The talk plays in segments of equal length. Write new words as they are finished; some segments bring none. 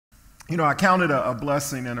I count it a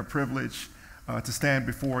blessing and a privilege to stand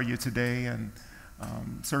before you today and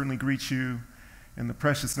certainly greet you in the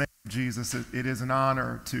precious name of Jesus. It is an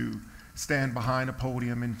honor to stand behind a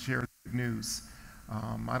podium and share good news.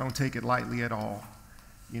 I don't take it lightly at all.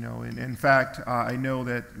 And in fact, I know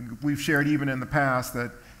that we've shared even in the past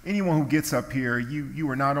that anyone who gets up here, you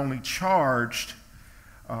are not only charged,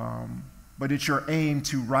 but it's your aim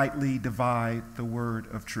to rightly divide the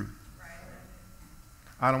word of truth.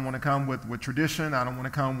 I don't want to come with tradition. I don't want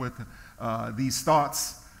to come with these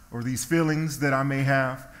thoughts or these feelings that I may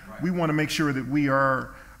have. Right. We want to make sure that we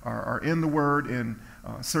are in the Word and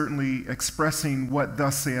certainly expressing what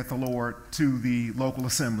thus saith the Lord to the local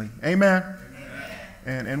assembly. Amen?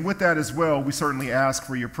 Amen. And with that as well, we certainly ask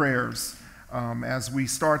for your prayers as we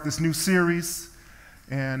start this new series.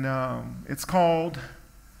 And it's called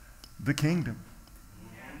The Kingdom.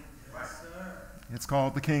 It's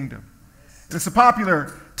called The Kingdom. It's a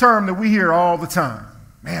popular term that we hear all the time.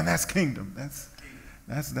 Man, that's kingdom.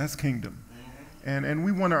 That's kingdom. And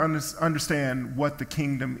we want to understand what the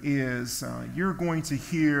kingdom is. You're going to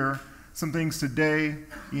hear some things today,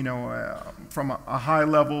 from a high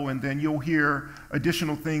level, and then you'll hear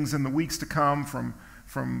additional things in the weeks to come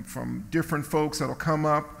from different folks that'll come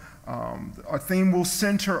up. Our theme will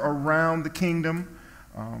center around the kingdom.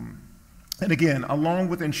 And again, along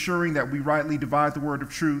with ensuring that we rightly divide the word of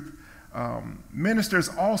truth, ministers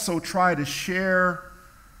also try to share,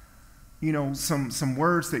 some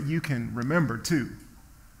words that you can remember too.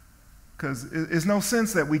 Because it's no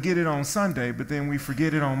sense that we get it on Sunday, but then we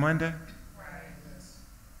forget it on Monday. Right.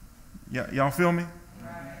 Yeah, y'all feel me?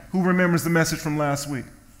 Right. Who remembers the message from last week?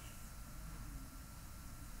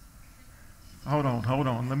 Hold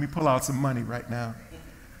on. Let me pull out some money right now.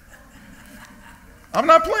 I'm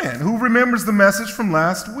not playing. Who remembers the message from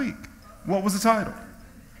last week? What was the title?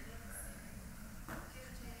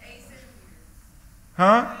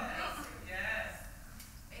 Huh?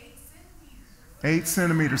 8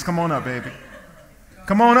 centimeters. Come on up, baby.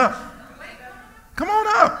 Come on up. Come on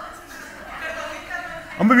up.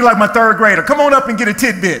 I'm going to be like my third grader. Come on up and get a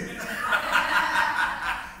tidbit.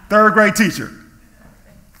 Third grade teacher.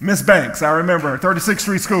 Miss Banks, I remember her, 36th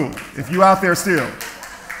Street School, if you out there still.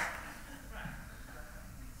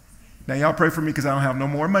 Now, y'all pray for me because I don't have no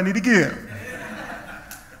more money to give.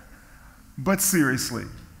 But seriously,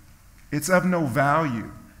 it's of no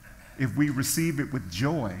value if we receive it with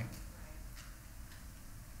joy.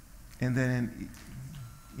 And then,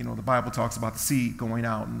 the Bible talks about the seed going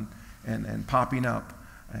out and popping up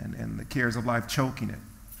and the cares of life choking it.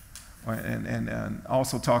 And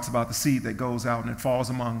also talks about the seed that goes out and it falls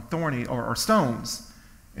among thorny or stones,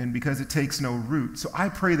 and because it takes no root. So I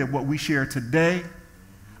pray that what we share today,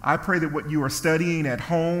 I pray that what you are studying at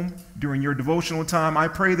home during your devotional time, I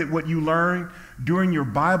pray that what you learn during your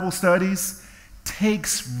Bible studies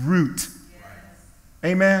takes root. Yes.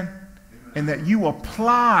 Amen? And that you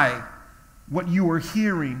apply what you are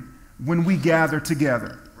hearing when we gather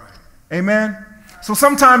together. Right. Amen? So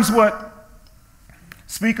sometimes what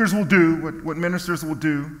speakers will do, what ministers will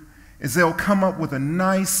do, is they'll come up with a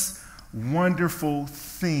nice, wonderful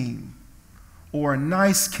theme or a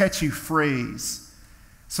nice, catchy phrase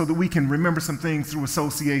so that we can remember some things through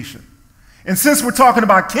association. And since we're talking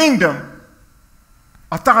about kingdom,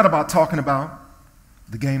 I thought about talking about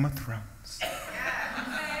the Game of Thrones.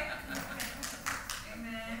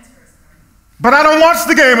 But I don't watch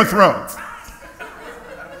the Game of Thrones.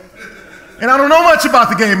 And I don't know much about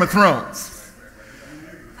the Game of Thrones.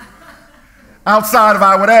 Outside of,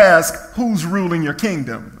 I would ask, who's ruling your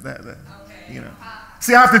kingdom?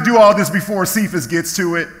 See, I have to do all this before Cephas gets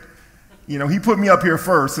to it. He put me up here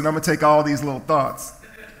first, and I'm going to take all these little thoughts.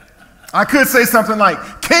 I could say something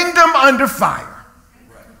like, kingdom under fire.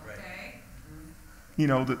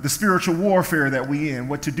 The spiritual warfare that we in,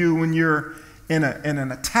 what to do when you're in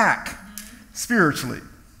an attack spiritually.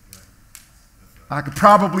 I could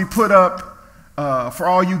probably put up, for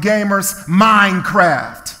all you gamers,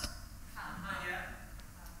 Minecraft.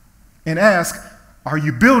 And ask, are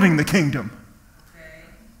you building the kingdom?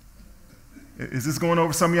 Is this going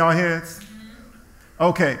over some of y'all heads?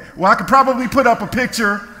 Okay, well, I could probably put up a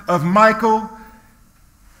picture of Michael,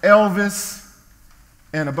 Elvis,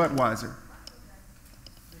 and a Budweiser.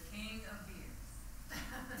 The king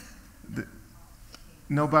of beers.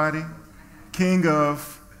 Nobody? King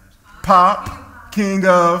of pop, king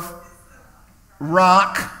of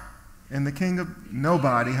rock, and the king of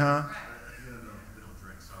nobody, huh?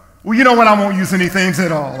 Well, you know what? I won't use any themes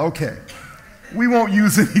at all. Okay. We won't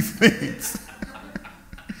use any themes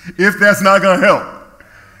if that's not going to help.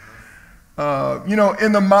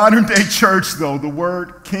 In the modern day church, though, the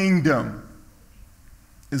word kingdom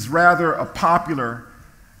is rather a popular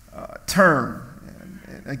term.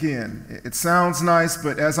 And again, it sounds nice,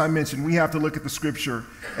 but as I mentioned, we have to look at the scripture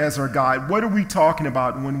as our guide. What are we talking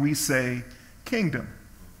about when we say kingdom?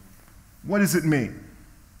 What does it mean?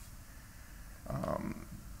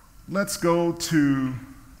 Let's go to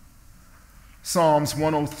Psalms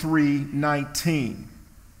 103:19.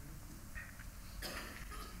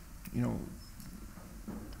 You know,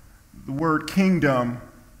 the word kingdom,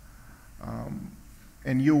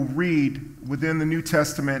 and you'll read within the New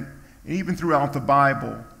Testament, and even throughout the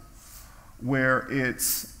Bible, where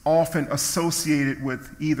it's often associated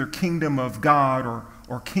with either kingdom of God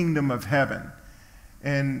or kingdom of heaven.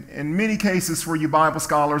 And in many cases for you Bible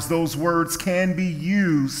scholars, those words can be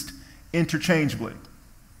used interchangeably.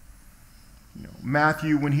 You know,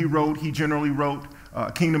 Matthew, when he generally wrote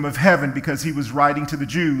kingdom of heaven because he was writing to the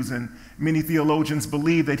Jews, and many theologians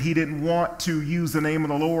believe that he didn't want to use the name of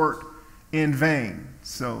the Lord in vain.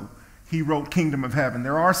 So he wrote kingdom of heaven.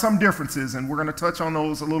 There are some differences, and we're going to touch on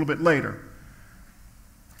those a little bit later.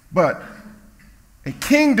 But a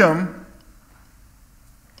kingdom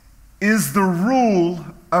is the rule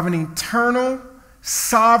of an eternal,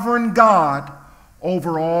 sovereign God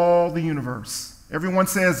over all the universe. Everyone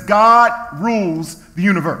says, God rules the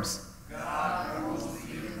universe. God rules the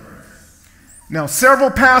universe. Now,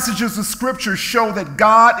 several passages of Scripture show that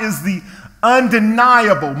God is the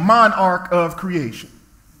undeniable monarch of creation.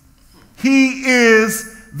 He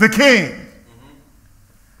is the king.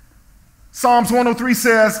 Psalms 103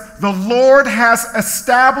 says, the Lord has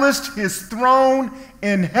established his throne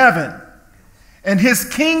in heaven, and his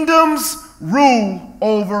kingdoms rule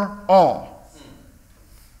over all.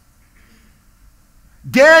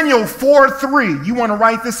 Daniel 4:3, you want to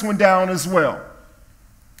write this one down as well.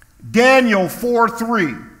 Daniel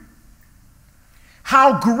 4:3.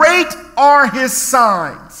 How great are his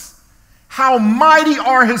signs, how mighty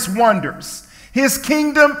are his wonders. His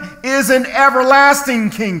kingdom is an everlasting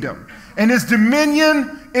kingdom, and his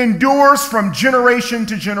dominion endures from generation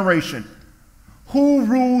to generation. Who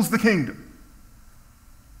rules the kingdom?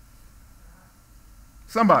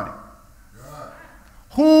 Somebody. God.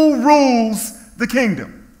 Who rules the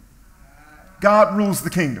kingdom? God rules the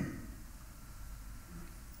kingdom.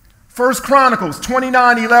 1 Chronicles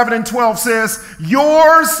 29:11 and 12 says,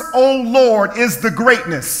 yours, O Lord, is the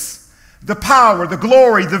greatness, the power, the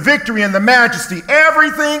glory, the victory, and the majesty.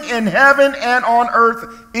 Everything in heaven and on earth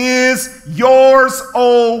is yours,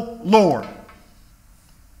 O Lord.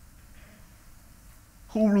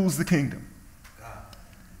 Who rules the kingdom?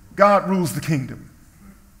 God rules the kingdom.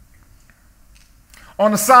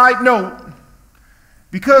 On a side note,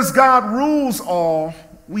 because God rules all,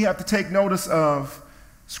 we have to take notice of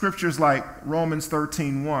scriptures like Romans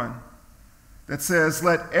 13:1 that says,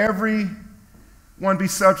 let everyone be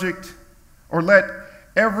subject, or let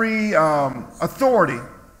every authority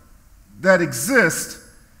that exists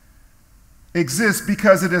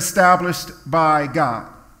because it is established by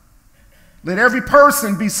God. Let every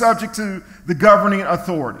person be subject to the governing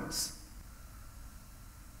authorities.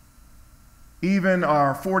 Even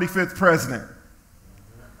our 45th president,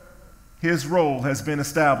 his role has been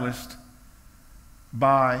established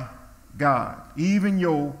by God. Even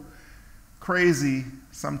your crazy,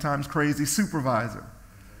 sometimes crazy supervisor.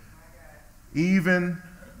 Even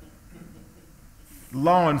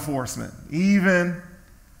law enforcement. Even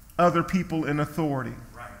other people in authority.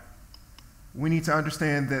 We need to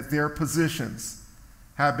understand that their positions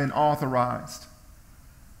have been authorized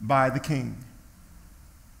by the king.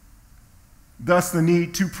 Thus the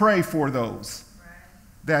need to pray for those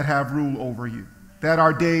that have rule over you, that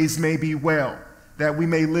our days may be well, that we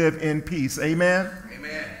may live in peace. Amen?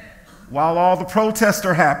 Amen. While all the protests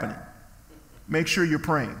are happening, make sure you're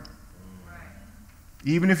praying.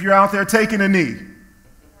 Even if you're out there taking a knee,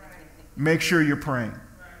 make sure you're praying.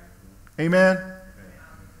 Amen?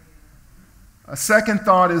 A second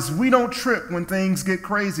thought is we don't trip when things get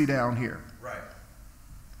crazy down here. Right.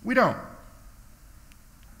 We don't.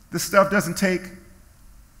 This stuff doesn't take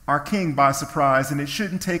our king by surprise, and it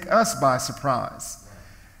shouldn't take us by surprise.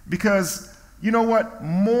 Because, you know what?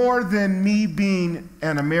 More than me being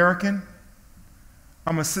an American,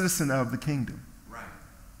 I'm a citizen of the kingdom. Right.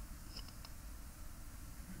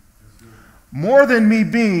 More than me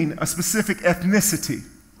being a specific ethnicity,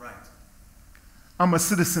 Right. I'm a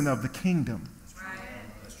citizen of the kingdom. That's true.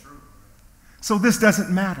 That's true. So this doesn't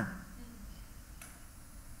matter.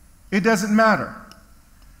 It doesn't matter.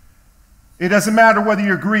 It doesn't matter whether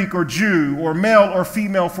you're Greek or Jew or male or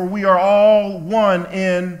female, for we are all one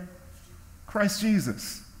in Christ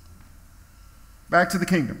Jesus. Back to the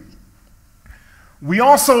kingdom. We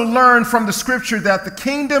also learn from the scripture that the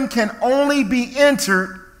kingdom can only be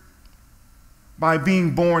entered by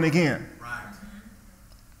being born again. Right.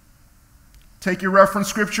 Take your reference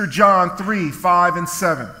scripture, John 3, 5 and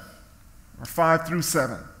 7, or 5 through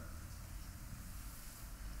 7.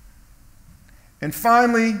 And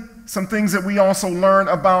finally, some things that we also learn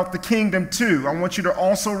about the kingdom too. I want you to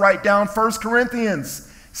also write down 1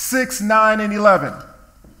 Corinthians 6, 9, and 11.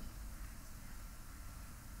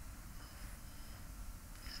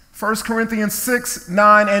 1 Corinthians 6,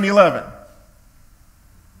 9, and 11.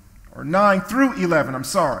 Or 9 through 11, I'm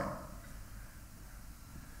sorry.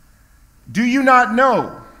 Do you not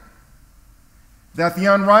know that the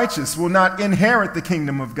unrighteous will not inherit the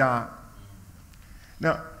kingdom of God?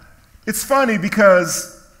 Now, it's funny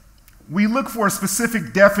because we look for a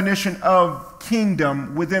specific definition of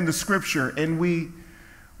kingdom within the scripture, and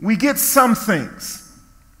we get some things.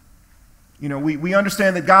 You know, we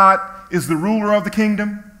understand that God is the ruler of the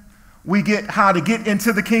kingdom. We get how to get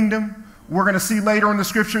into the kingdom. We're going to see later in the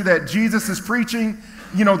scripture that Jesus is preaching,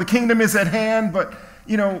 you know, the kingdom is at hand, but,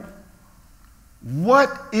 you know, what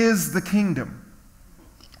is the kingdom?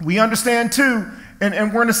 We understand too, and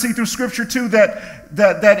we're going to see through scripture too,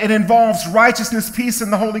 that it involves righteousness, peace,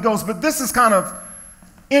 and the Holy Ghost. But this is kind of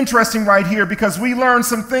interesting right here because we learn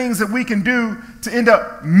some things that we can do to end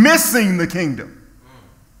up missing the kingdom.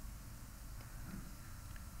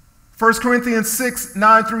 1 Corinthians 6,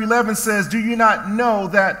 9 through 11 says, do you not know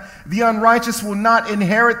that the unrighteous will not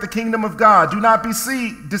inherit the kingdom of God? Do not be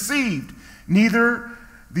deceived. Neither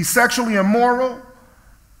the sexually immoral,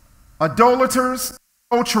 idolaters,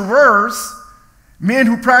 adulterers, men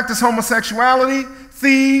who practice homosexuality,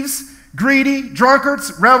 thieves, greedy,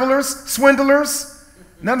 drunkards, revelers, swindlers,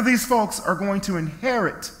 none of these folks are going to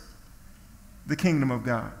inherit the kingdom of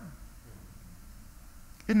God.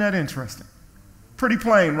 Isn't that interesting? Pretty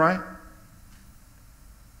plain, right?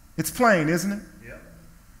 It's plain, isn't it? Yep.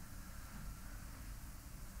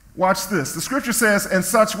 Watch this. The scripture says, and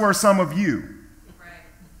such were some of you.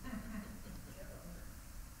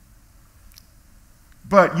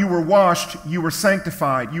 But you were washed, you were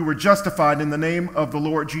sanctified, you were justified in the name of the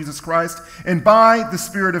Lord Jesus Christ and by the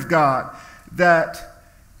Spirit of God. That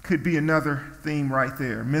could be another theme right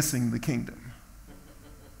there, missing the kingdom.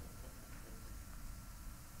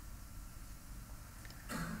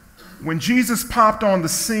 When Jesus popped on the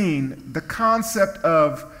scene, the concept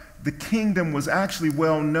of the kingdom was actually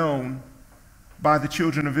well known by the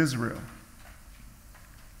children of Israel.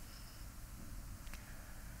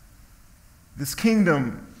 This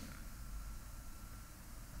kingdom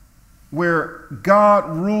where God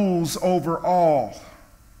rules over all.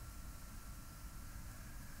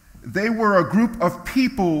 They were a group of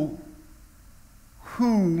people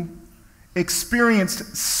who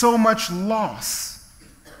experienced so much loss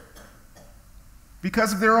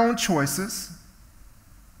because of their own choices.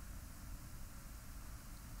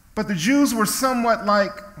 But the Jews were somewhat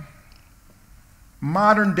like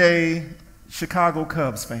modern day Chicago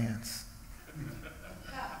Cubs fans.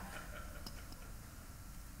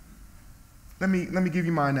 Let me give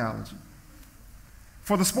you my analogy.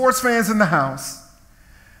 For the sports fans in the house,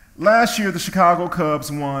 last year the Chicago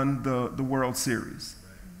Cubs won the World Series.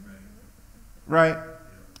 Right?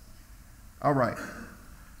 All right.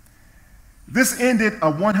 This ended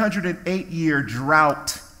a 108-year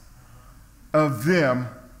drought of them,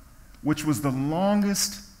 which was the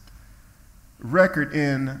longest record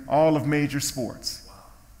in all of major sports.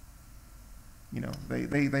 You know,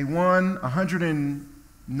 they won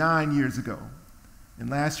 109 years ago, and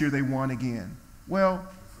last year they won again. Well,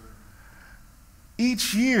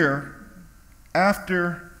 each year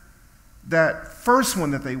after that first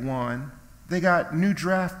one that they won, they got new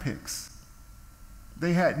draft picks.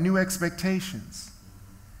 They had new expectations.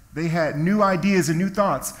 They had new ideas and new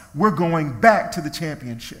thoughts. We're going back to the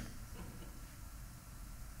championship.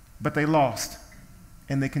 But they lost,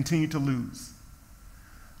 and they continued to lose.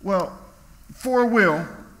 Well,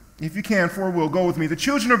 if you can, go with me. The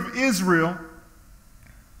children of Israel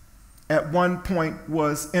at one point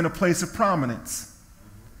was in a place of prominence.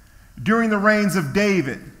 During the reigns of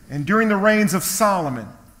David and during the reigns of Solomon,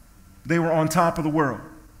 they were on top of the world.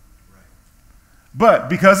 But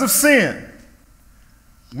because of sin,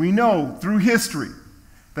 we know through history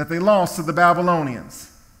that they lost to the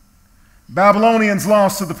Babylonians. Babylonians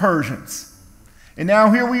lost to the Persians. And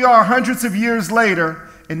now here we are hundreds of years later,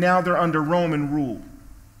 and now they're under Roman rule.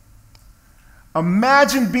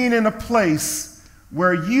 Imagine being in a place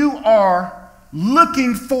where you are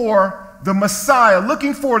looking for the Messiah,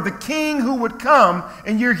 looking for the king who would come,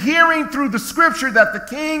 and you're hearing through the scripture that the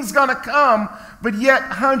king's going to come, but yet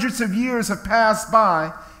hundreds of years have passed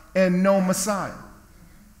by and no Messiah.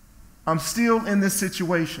 I'm still in this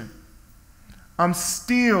situation. I'm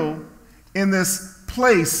still in this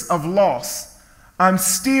place of loss. I'm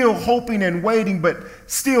still hoping and waiting, but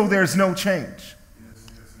still there's no change.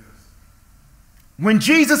 When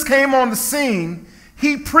Jesus came on the scene,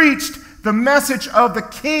 he preached the message of the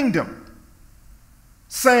kingdom,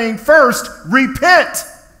 saying, first, repent,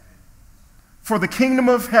 for the kingdom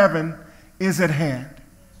of heaven is at hand.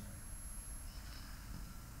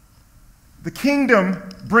 The kingdom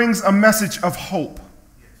brings a message of hope.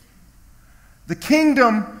 The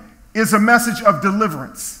kingdom is a message of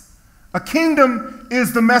deliverance. A kingdom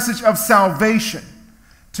is the message of salvation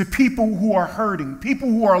to people who are hurting, people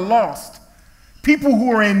who are lost, people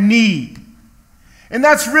who are in need. And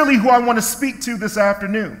that's really who I want to speak to this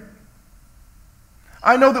afternoon.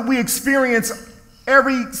 I know that we experience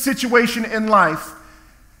every situation in life.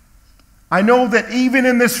 I know that even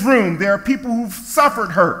in this room, there are people who've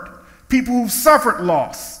suffered hurt, people who've suffered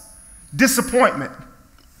loss, disappointment,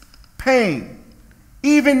 pain.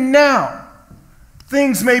 Even now,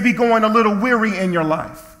 things may be going a little weary in your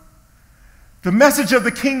life. The message of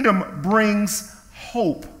the kingdom brings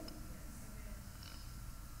hope.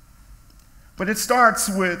 But it starts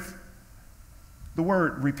with the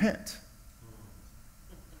word repent.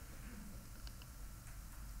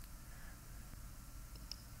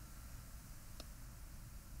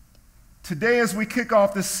 Today, as we kick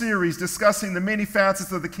off this series discussing the many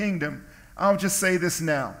facets of the kingdom, I'll just say this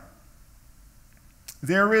now.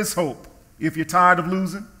 There is hope if you're tired of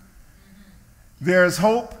losing. There is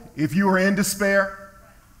hope if you are in despair.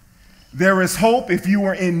 There is hope if you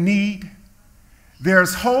are in need.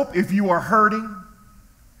 There's hope if you are hurting.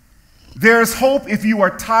 There's hope if you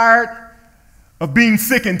are tired of being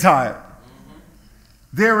sick and tired.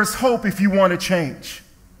 There is hope if you want to change.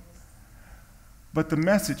 But the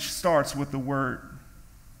message starts with the word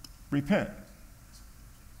repent.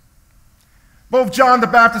 Both John the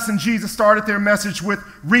Baptist and Jesus started their message with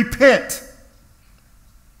repent,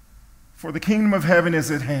 for the kingdom of heaven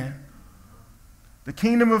is at hand. The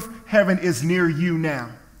kingdom of heaven is near you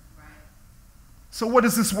now. So what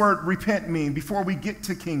does this word repent mean before we get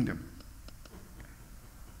to kingdom?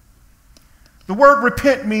 The word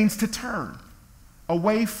repent means to turn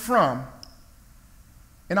away from,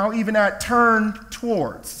 and I'll even add turn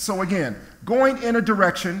towards. So again, going in a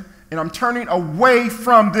direction, and I'm turning away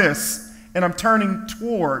from this, and I'm turning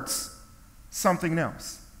towards something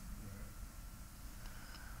else.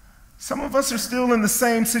 Some of us are still in the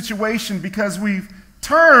same situation because we've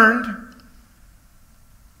turned,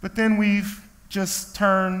 but then we've just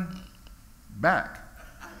turned back.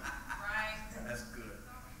 Right. That's good.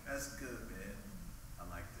 That's good, man. I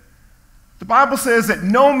like that. The Bible says that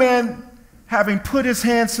no man, having put his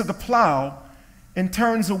hands to the plow and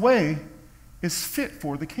turns away, is fit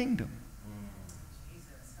for the kingdom.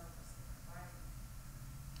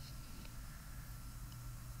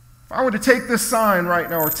 If I were to take this sign right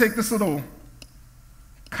now, or take this little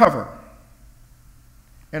cover,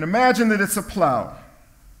 and imagine that it's a plow.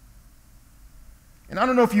 And I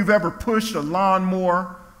don't know if you've ever pushed a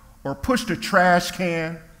lawnmower or pushed a trash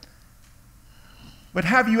can, but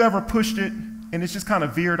have you ever pushed it and it's just kind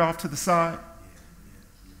of veered off to the side?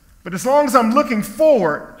 But as long as I'm looking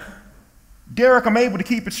forward, Derek, I'm able to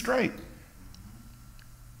keep it straight.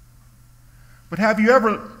 But have you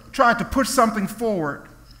ever tried to push something forward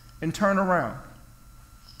and turn around?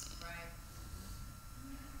 Right.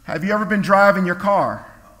 Have you ever been driving your car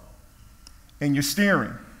and you're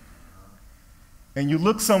steering and you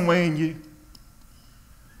look some way and you...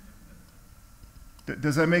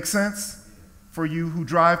 Does that make sense for you who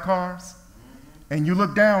drive cars? And you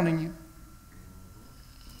look down and you...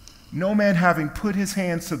 No man having put his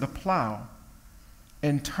hands to the plow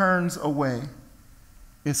and turns away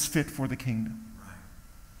is fit for the kingdom.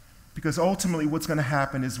 Because ultimately what's going to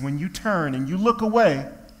happen is when you turn and you look away,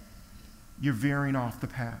 you're veering off the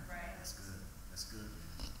path. Right. That's good. That's good.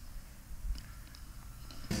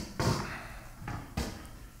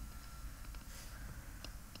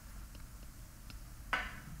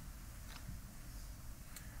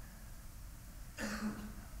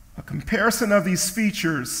 A comparison of these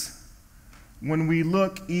features, when we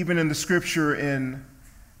look even in the scripture in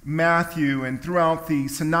Matthew and throughout the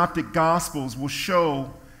synoptic gospels, will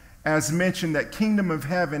show, as mentioned, that kingdom of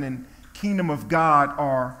heaven and kingdom of God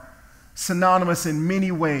are synonymous in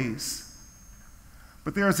many ways.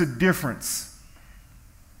 But there's a difference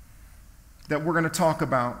that we're going to talk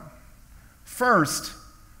about. First,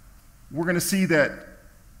 we're going to see that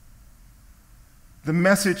the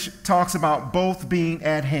message talks about both being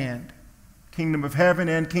at hand. Kingdom of heaven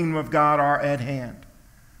and kingdom of God are at hand.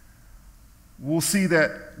 We'll see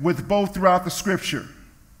that with both throughout the scripture,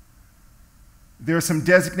 there are some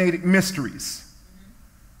designated mysteries.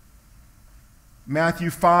 Matthew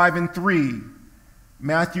 5 and 3,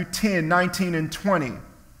 Matthew 10, 19 and 20,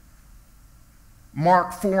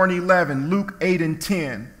 Mark 4 and 11, Luke 8 and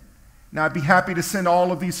 10. Now, I'd be happy to send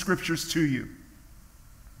all of these scriptures to you.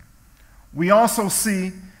 We also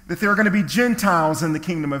see that there are going to be Gentiles in the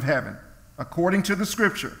kingdom of heaven, according to the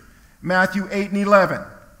scripture, Matthew 8 and 11.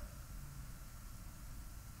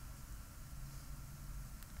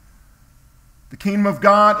 The kingdom of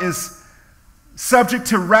God is subject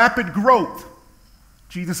to rapid growth.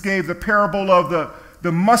 Jesus gave the parable of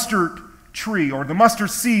the mustard tree, or the mustard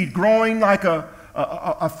seed growing like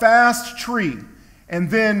a fast tree. And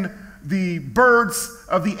then the birds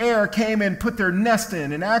of the air came and put their nest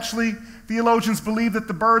in. And actually, theologians believe that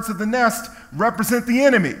the birds of the nest represent the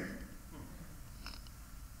enemy.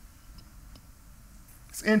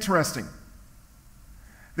 It's interesting.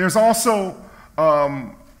 There's also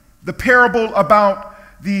the parable about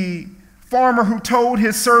the farmer who told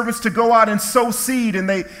his servants to go out and sow seed, and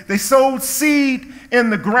they sowed seed in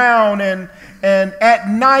the ground, and at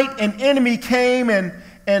night an enemy came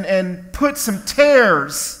and put some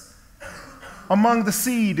tares among the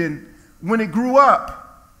seed, and when it grew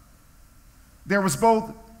up, there was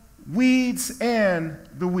both weeds and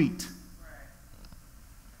the wheat.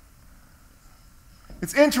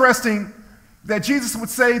 It's interesting that Jesus would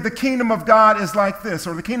say the kingdom of God is like this,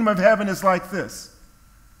 or the kingdom of heaven is like this.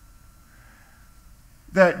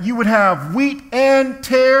 That you would have wheat and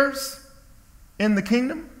tares in the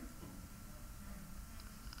kingdom.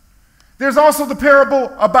 There's also the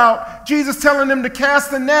parable about Jesus telling them to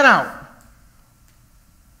cast the net out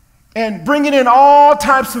and bringing in all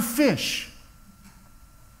types of fish.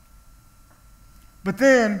 But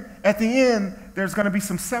then at the end, there's going to be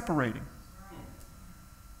some separating.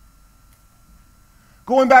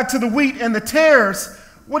 Going back to the wheat and the tares,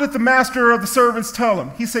 what did the master of the servants tell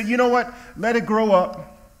him? He said, you know what? Let it grow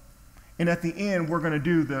up. And at the end, we're going to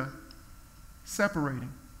do the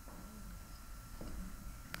separating.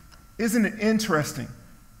 Isn't it interesting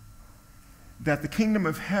that the kingdom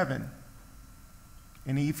of heaven,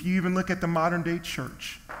 and if you even look at the modern day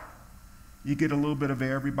church, you get a little bit of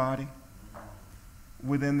everybody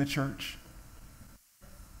within the church.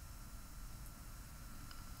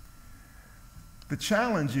 The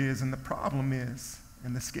challenge is, and the problem is,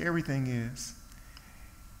 and the scary thing is,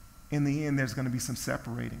 in the end, there's going to be some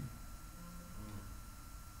separating.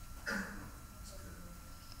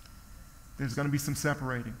 There's going to be some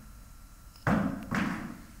separating.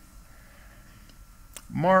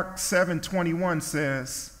 Matthew 7:21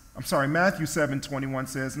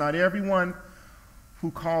 says, not everyone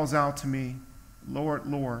who calls out to me, Lord,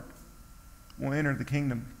 Lord, will enter the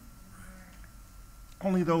kingdom.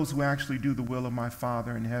 Only those who actually do the will of my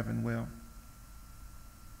Father in heaven will.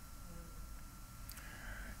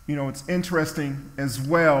 You know, it's interesting as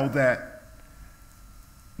well that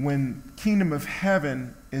when kingdom of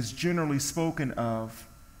heaven is generally spoken of,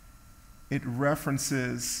 it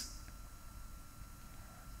references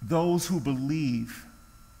those who believe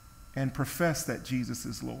and profess that Jesus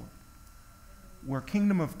is Lord. Where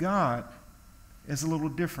kingdom of God is a little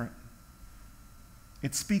different.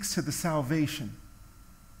 It speaks to the salvation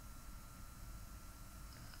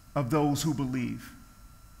of those who believe.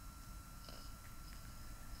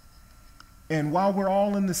 And while we're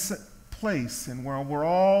all in this place, and while we're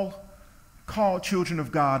all called children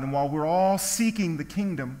of God, and while we're all seeking the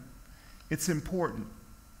kingdom, it's important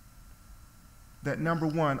that, number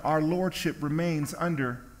one, our lordship remains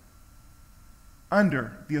under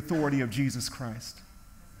the authority of Jesus Christ.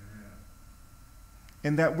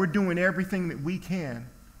 And that we're doing everything that we can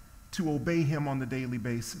to obey him on the daily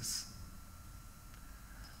basis.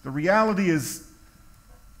 The reality is,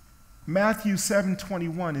 Matthew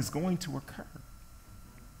 7:21 is going to occur.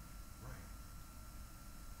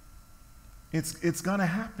 It's going to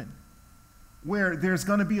happen, where there's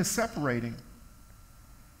going to be a separating.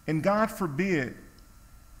 And God forbid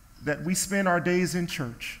that we spend our days in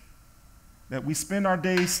church, that we spend our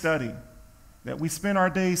days studying, that we spend our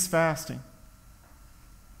days fasting,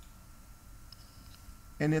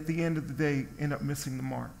 and at the end of the day end up missing the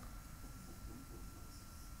mark.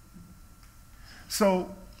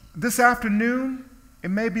 So this afternoon,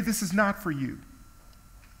 and maybe this is not for you,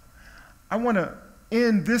 I want to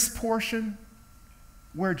end this portion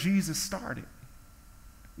where Jesus started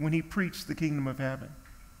when he preached the kingdom of heaven.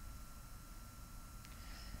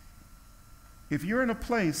 If you're in a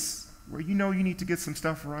place where you know you need to get some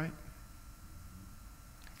stuff right,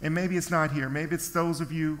 and maybe it's not here, maybe it's those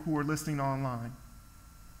of you who are listening online.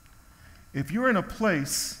 If you're in a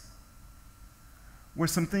place where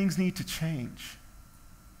some things need to change,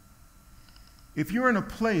 if you're in a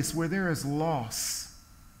place where there is loss,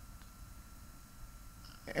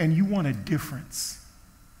 and you want a difference.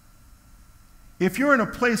 If you're in a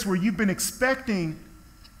place where you've been expecting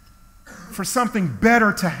for something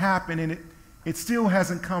better to happen and it still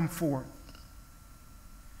hasn't come forth.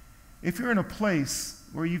 If you're in a place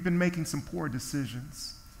where you've been making some poor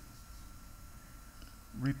decisions,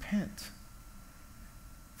 repent,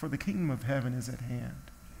 for the kingdom of heaven is at hand.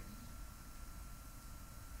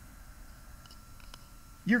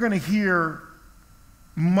 You're going to hear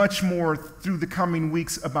much more through the coming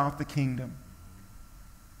weeks about the kingdom.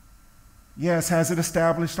 Yes, has it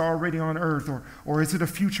established already on earth, or is it a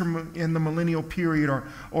future in the millennial period,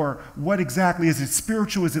 or what exactly? Is it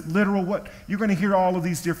spiritual? Is it literal? What? You're going to hear all of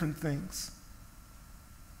these different things.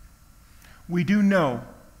 We do know,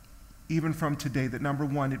 even from today, that number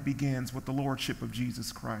one, it begins with the lordship of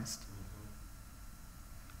Jesus Christ.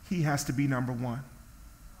 He has to be number one.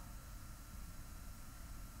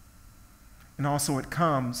 And also it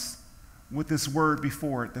comes with this word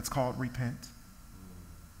before it that's called repent.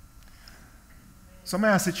 So I'm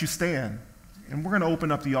going to ask that you stand, and we're going to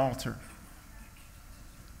open up the altar.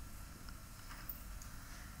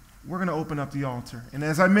 We're going to open up the altar. And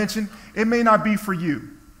as I mentioned, it may not be for you.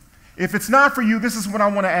 If it's not for you, this is what I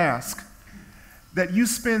want to ask. That you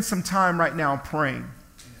spend some time right now praying.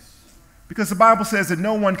 Because the Bible says that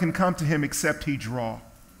no one can come to him except he draw.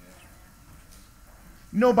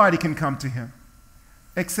 Nobody can come to him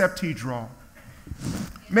except he draw.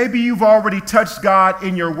 Maybe you've already touched God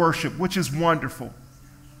in your worship, which is wonderful.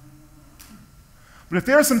 But if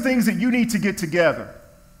there are some things that you need to get together,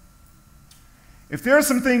 if there are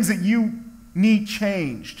some things that you need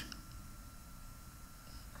changed,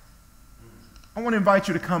 I want to invite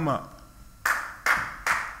you to come up.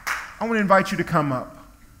 I want to invite you to come up.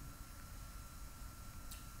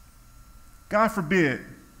 God forbid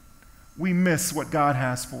we miss what God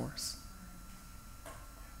has for us.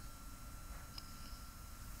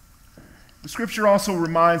 The scripture also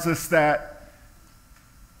reminds us that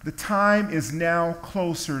the time is now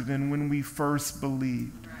closer than when we first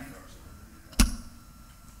believed.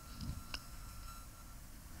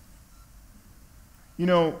 You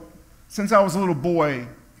know, since I was a little boy,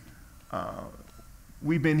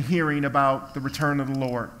 we've been hearing about the return of the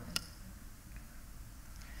Lord.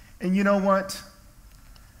 And you know what?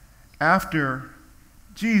 After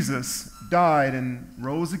Jesus died and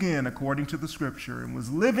rose again according to the scripture and was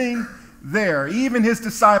living there, even his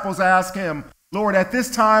disciples asked him, Lord, at this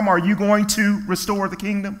time, are you going to restore the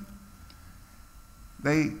kingdom?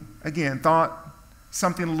 They, again, thought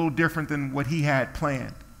something a little different than what he had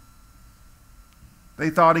planned. They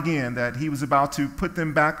thought again that he was about to put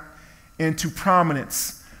them back into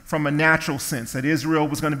prominence from a natural sense, that Israel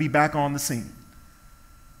was going to be back on the scene.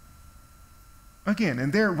 Again,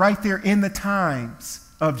 and they're right there in the times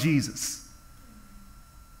of Jesus.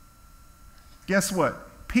 Guess what?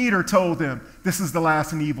 Peter told them, this is the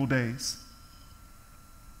last and evil days.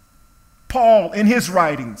 Paul, in his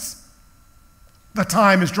writings, the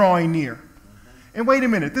time is drawing near. And wait a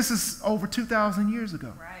minute, this is over 2,000 years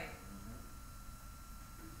ago. Right.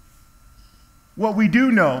 What we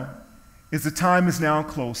do know is the time is now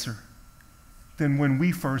closer than when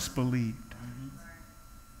we first believed.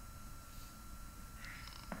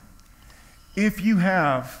 If you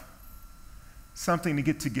have something to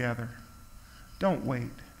get together, don't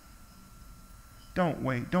wait. Don't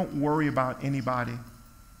wait. Don't worry about anybody.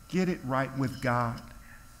 Get it right with God.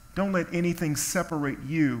 Don't let anything separate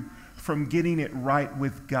you from getting it right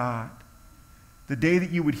with God. The day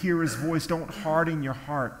that you would hear his voice, don't harden your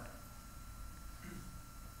heart.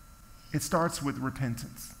 It starts with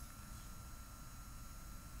repentance.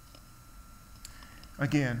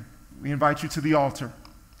 Again, we invite you to the altar.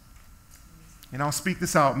 And I'll speak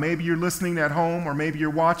this out. Maybe you're listening at home or maybe you're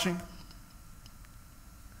watching.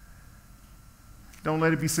 Don't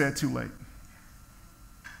let it be said too late.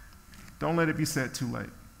 Don't let it be said too late.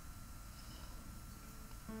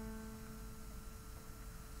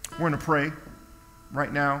 We're going to pray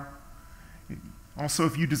right now. Also,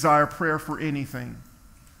 if you desire prayer for anything,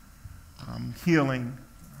 healing,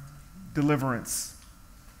 deliverance,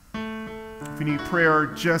 if you need prayer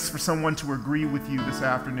just for someone to agree with you this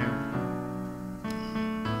afternoon,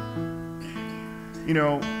 you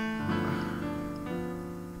know,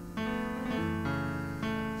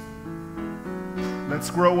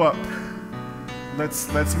 let's grow up.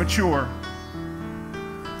 Let's mature.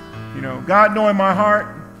 You know, God knowing my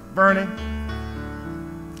heart, Vernon,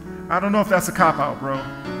 I don't know if that's a cop-out, bro.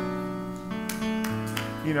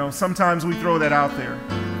 You know, sometimes we throw that out there.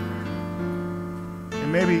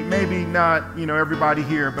 And maybe not, you know, everybody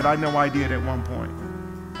here, but I know I did at one point.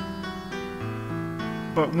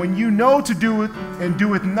 But when you know to do it and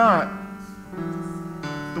do it not,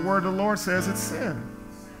 the word of the Lord says it's sin.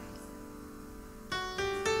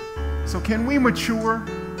 So can we mature?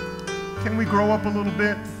 Can we grow up a little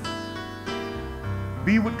bit?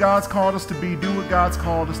 Be what God's called us to be. Do what God's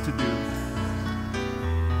called us to do.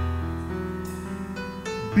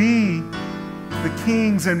 Be the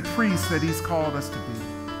kings and priests that he's called us to be.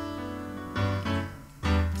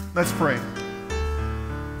 Let's pray.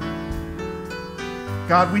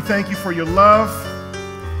 God, we thank you for your love.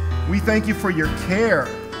 We thank you for your care.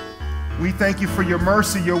 We thank you for your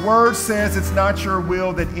mercy. Your word says it's not your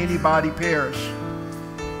will that anybody perish.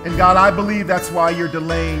 And God, I believe that's why you're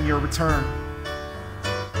delaying your return.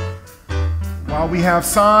 While we have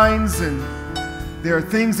signs and there are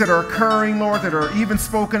things that are occurring, Lord, that are even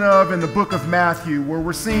spoken of in the book of Matthew, where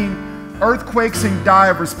we're seeing earthquakes in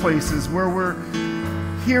divers places, where we're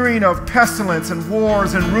hearing of pestilence and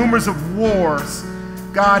wars and rumors of wars.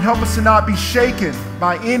 God, help us to not be shaken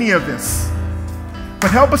by any of this.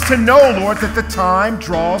 But help us to know, Lord, that the time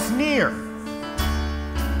draws near.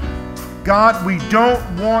 God, we don't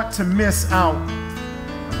want to miss out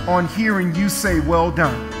on hearing you say, well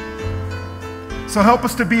done. So help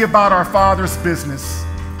us to be about our Father's business.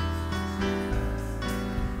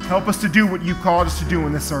 Help us to do what you called us to do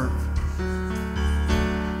in this earth.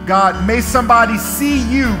 God, may somebody see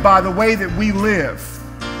you by the way that we live.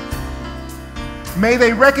 May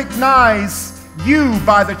they recognize you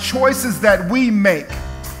by the choices that we make.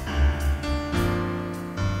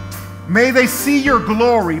 May they see your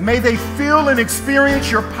glory. May they feel and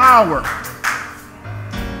experience your power.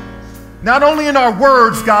 Not only in our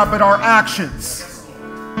words, God, but our actions.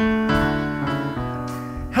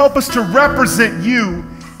 Help us to represent you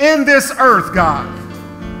in this earth, God.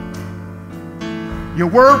 Your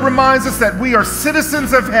word reminds us that we are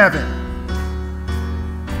citizens of heaven.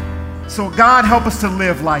 So God, help us to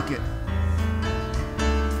live like it.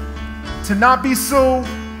 To not be so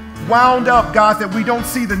wound up, God, that we don't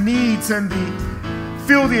see the needs and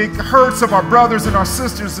feel the hurts of our brothers and our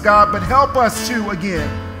sisters, God, but help us to, again,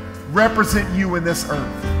 represent you in this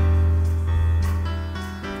earth.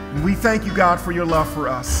 And we thank you, God, for your love for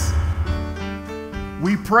us.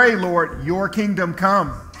 We pray, Lord, your kingdom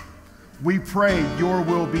come. We pray your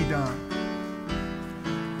will be done.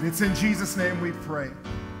 And it's in Jesus' name we pray.